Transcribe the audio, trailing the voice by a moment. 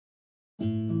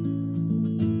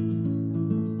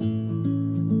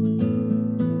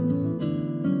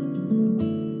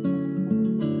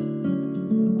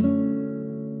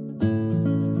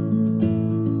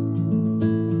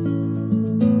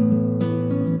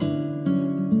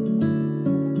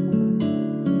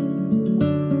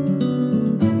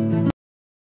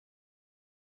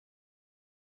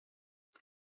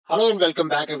Hello and welcome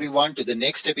back everyone to the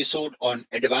next episode on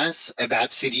Advanced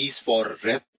ABAP series for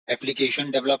REP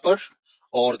application developer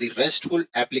or the RESTful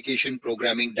application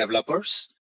programming developers.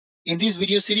 In this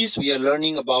video series, we are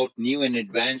learning about new and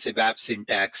advanced ABAP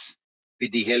syntax.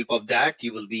 With the help of that,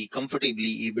 you will be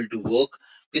comfortably able to work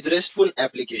with RESTful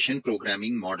application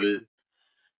programming model.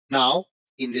 Now,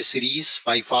 in this series,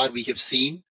 by far we have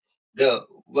seen the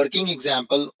working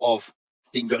example of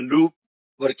single loop,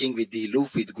 working with the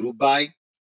loop with group by,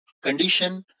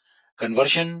 condition,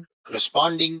 conversion,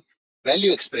 corresponding,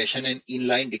 value expression, and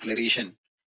inline declaration.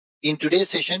 In today's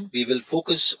session, we will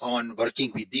focus on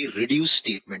working with the reduce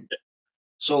statement.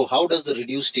 So how does the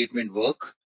reduce statement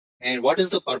work? And what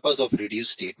is the purpose of reduce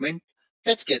statement?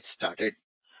 Let's get started.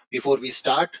 Before we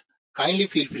start, kindly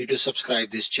feel free to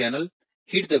subscribe this channel,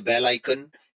 hit the bell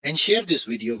icon, and share this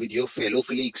video with your fellow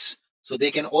colleagues so they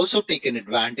can also take an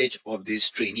advantage of this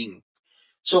training.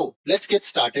 So let's get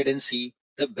started and see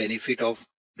the benefit of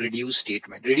reduce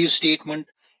statement. Reduce statement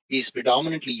is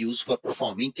predominantly used for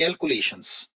performing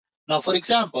calculations. Now, for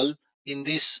example, in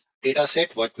this data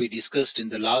set, what we discussed in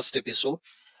the last episode,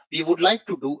 we would like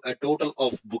to do a total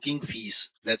of booking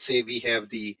fees. Let's say we have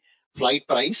the flight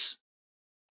price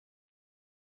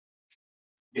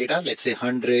data, let's say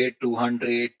 100,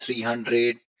 200,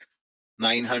 300,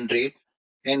 900.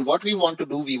 And what we want to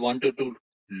do, we wanted to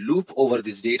loop over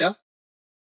this data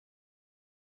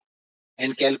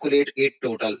and calculate it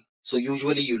total. So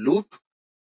usually you loop,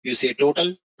 you say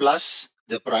total plus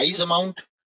the price amount,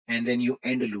 and then you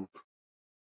end a loop.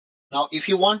 Now, if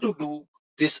you want to do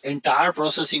this entire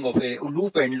processing of a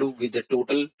loop and loop with the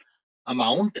total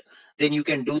amount, then you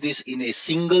can do this in a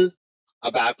single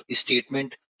ABAP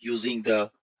statement using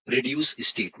the reduce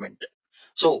statement.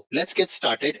 So let's get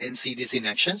started and see this in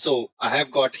action. So I have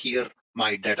got here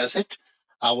my data set.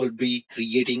 I will be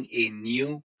creating a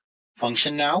new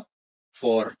function now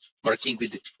for working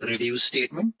with reduce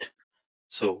statement.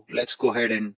 So let's go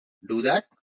ahead and do that.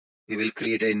 We will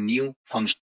create a new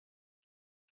function.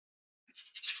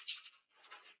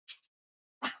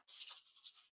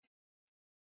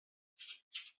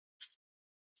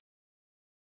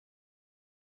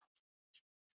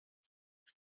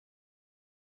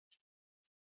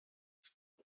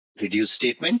 Reduce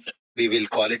statement. We will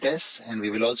call it as, and we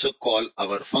will also call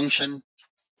our function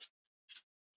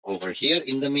over here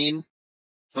in the main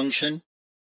function.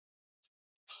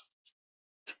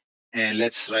 And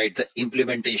let's write the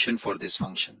implementation for this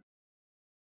function.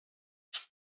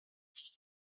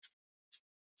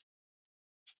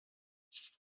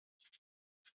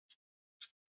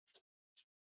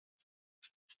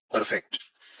 Perfect.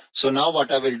 So now what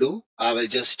I will do, I will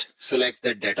just select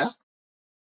the data,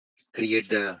 create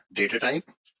the data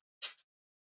type,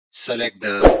 select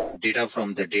the data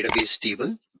from the database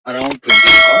table, around 20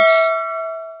 records,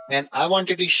 and I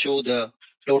wanted to show the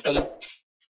total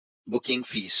booking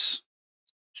fees,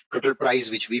 total price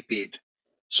which we paid.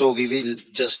 So we will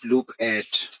just loop at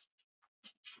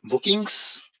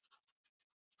bookings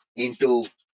into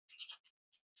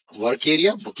work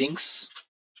area, bookings,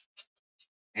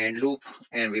 and loop,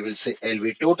 and we will say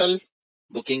LV total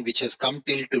booking which has come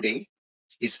till today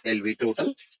is LV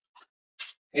total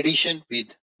addition with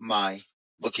my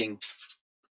booking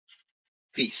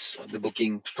fees or the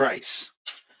booking price.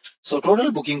 So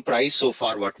total booking price so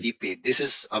far what we paid, this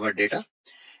is our data,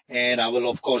 and I will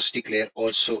of course declare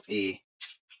also a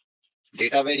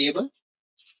data variable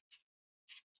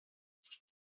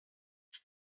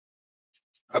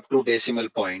up to decimal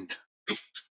point 2.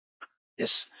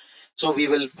 Yes. So we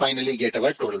will finally get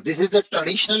our total. This is the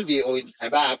traditional way in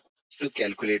ABAP to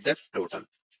calculate the total.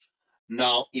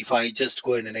 Now, if I just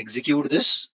go in and execute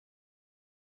this,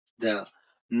 the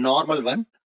normal one,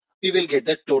 we will get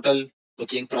the total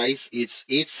booking price. It's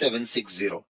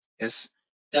 8760. Yes,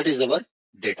 that is our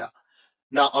data.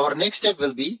 Now, our next step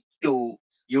will be to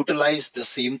utilize the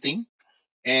same thing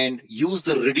and use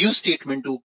the reduce statement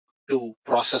to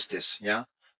process this. Yeah.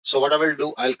 So what I will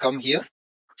do, I'll come here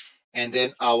and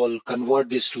then I will convert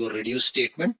this to a reduce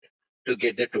statement to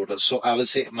get the total. So I will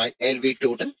say my LV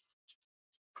total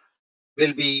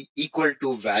will be equal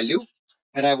to value,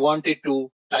 and I wanted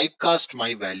to typecast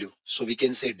my value. So we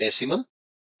can say decimal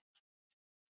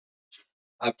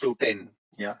up to 10.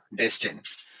 Yeah, des 10.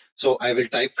 So I will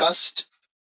typecast,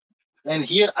 and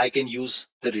here I can use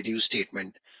the reduce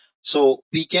statement. So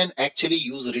we can actually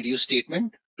use the reduce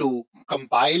statement to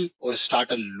compile or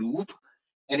start a loop,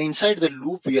 and inside the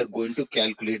loop we are going to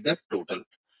calculate the total.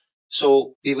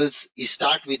 So we will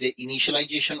start with the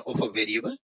initialization of a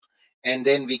variable, and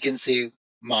then we can say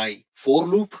my for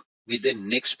loop with the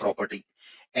next property.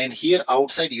 And here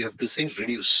outside you have to say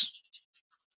reduce.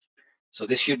 So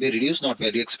this should be reduce, not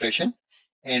value expression.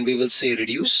 And we will say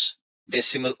reduce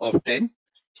decimal of 10.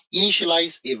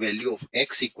 Initialize a value of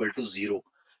x equal to 0.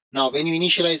 Now, when you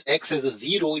initialize x as a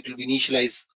 0, it will be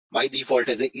initialized by default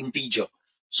as an integer.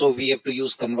 So we have to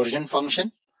use conversion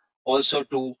function also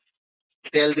to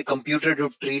tell the computer to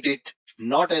treat it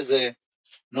not as a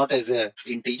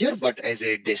integer but as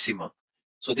a decimal.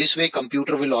 So this way,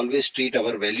 computer will always treat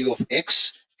our value of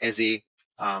x as a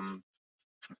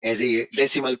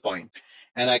decimal point,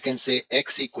 and I can say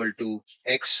x equal to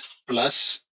x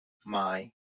plus my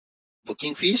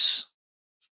booking fees,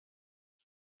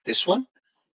 this one,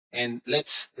 and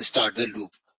let's start the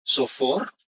loop. So for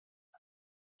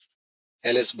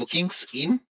ls bookings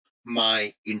in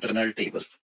my internal table,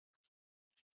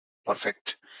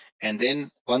 perfect. And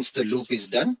then once the loop is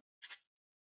done,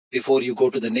 before you go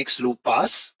to the next loop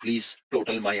pass, please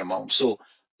total my amount. So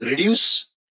reduce,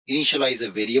 initialize a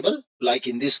variable. Like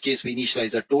in this case, we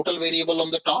initialize a total variable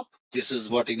on the top. This is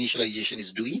what initialization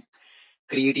is doing,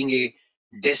 creating a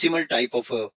decimal type of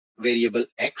a variable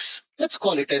x. Let's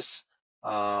call it as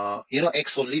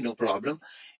x only, no problem.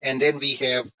 And then we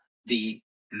have the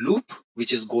loop,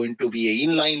 which is going to be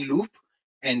an inline loop.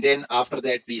 And then after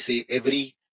that, we say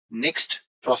every next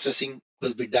processing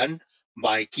will be done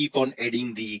by keep on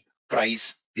adding the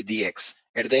price with the x.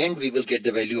 At the end, we will get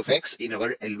the value of x in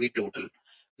our LV total,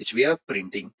 which we are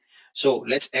printing. So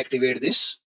let's activate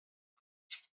this.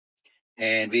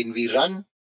 And when we run,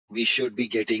 we should be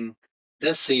getting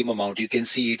the same amount. You can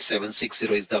see it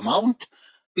 760 is the amount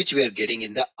which we are getting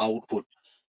in the output.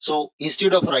 So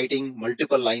instead of writing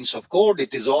multiple lines of code,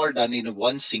 it is all done in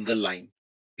one single line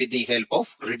with the help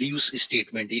of reduce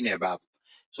statement in ABAP.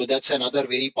 So that's another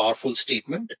very powerful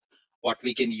statement what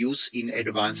we can use in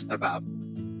advanced ABAP.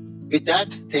 With that,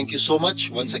 thank you so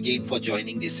much once again for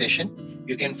joining this session.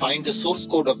 You can find the source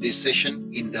code of this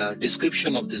session in the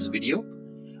description of this video.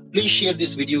 Please share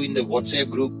this video in the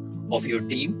WhatsApp group of your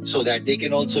team so that they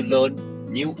can also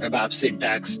learn new ABAP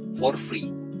syntax for free.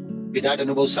 With that,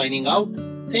 Anubhav signing out.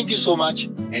 Thank you so much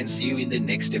and see you in the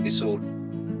next episode.